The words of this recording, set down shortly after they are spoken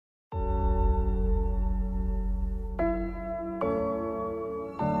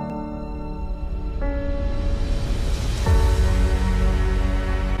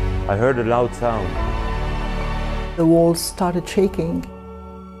I heard a loud sound. The walls started shaking.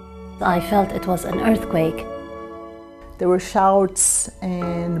 I felt it was an earthquake. There were shouts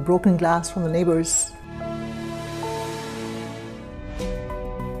and broken glass from the neighbors.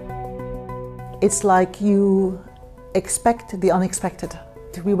 It's like you expect the unexpected.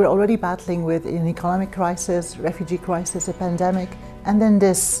 We were already battling with an economic crisis, refugee crisis, a pandemic, and then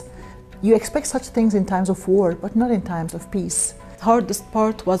this. You expect such things in times of war, but not in times of peace. The hardest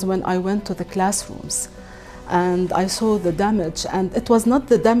part was when I went to the classrooms and I saw the damage, and it was not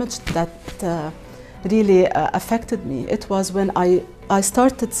the damage that really affected me. It was when I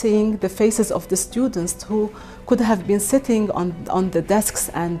started seeing the faces of the students who could have been sitting on the desks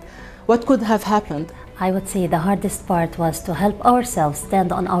and what could have happened. I would say the hardest part was to help ourselves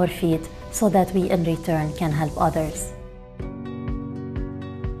stand on our feet so that we in return can help others.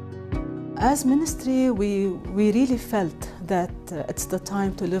 As ministry, we really felt that it's the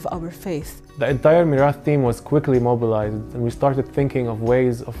time to live our faith. The entire Mirath team was quickly mobilized, and we started thinking of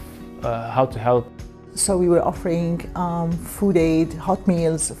ways of how to help. So we were offering food aid, hot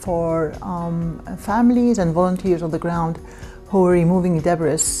meals for families and volunteers on the ground who were removing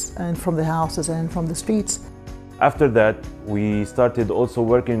debris from the houses and from the streets. After that, we started also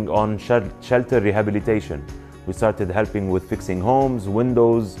working on shelter rehabilitation. We started helping with fixing homes,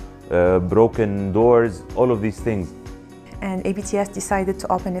 windows, broken doors, all of these things. And ABTS decided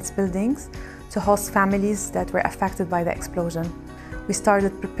to open its buildings to host families that were affected by the explosion. We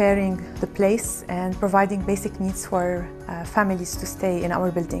started preparing the place and providing basic needs for families to stay in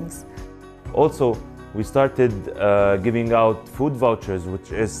our buildings. Also, we started giving out food vouchers,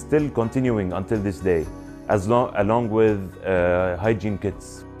 which is still continuing until this day, along with hygiene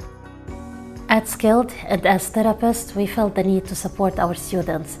kits. At Skilled and as therapists, we felt the need to support our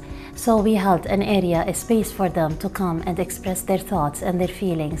students. So we held an area, a space for them to come and express their thoughts and their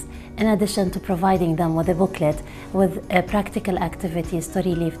feelings, in addition to providing them with a booklet with practical activities to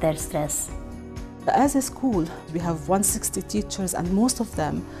relieve their stress. As a school, we have 160 teachers and most of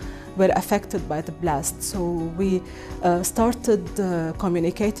them were affected by the blast. So we started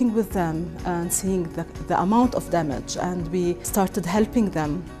communicating with them and seeing the amount of damage, and we started helping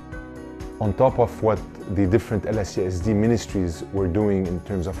them. On top of what the different LSCSD ministries were doing in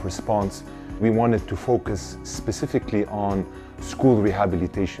terms of response, we wanted to focus specifically on school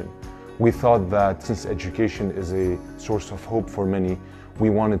rehabilitation. We thought that since education is a source of hope for many,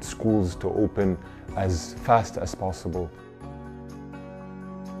 we wanted schools to open as fast as possible.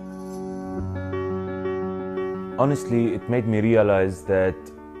 Honestly, it made me realize that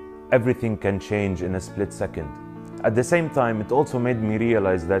everything can change in a split second. At the same time, it also made me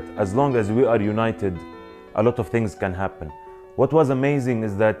realize that as long as we are united, a lot of things can happen. What was amazing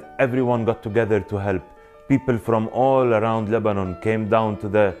is that everyone got together to help. People from all around Lebanon came down to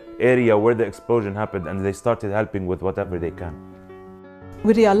the area where the explosion happened, and they started helping with whatever they can.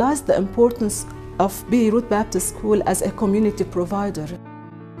 We realized the importance of Beirut Baptist School as a community provider.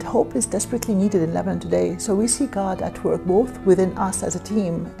 Hope is desperately needed in Lebanon today, so we see God at work both within us as a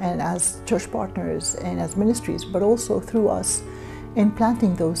team and as church partners and as ministries, but also through us in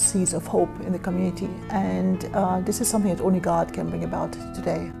planting those seeds of hope in the community. And this is something that only God can bring about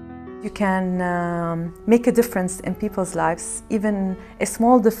today. You can make a difference in people's lives. Even a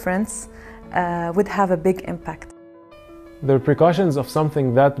small difference would have a big impact. The repercussions of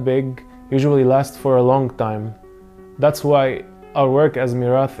something that big usually last for a long time. That's why our work as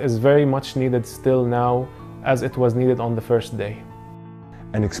Mirath is very much needed still now, as it was needed on the first day.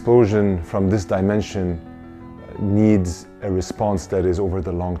 An explosion from this dimension needs a response that is over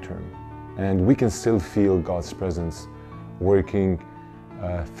the long term. And we can still feel God's presence working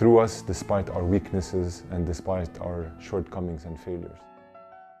through us despite our weaknesses and despite our shortcomings and failures.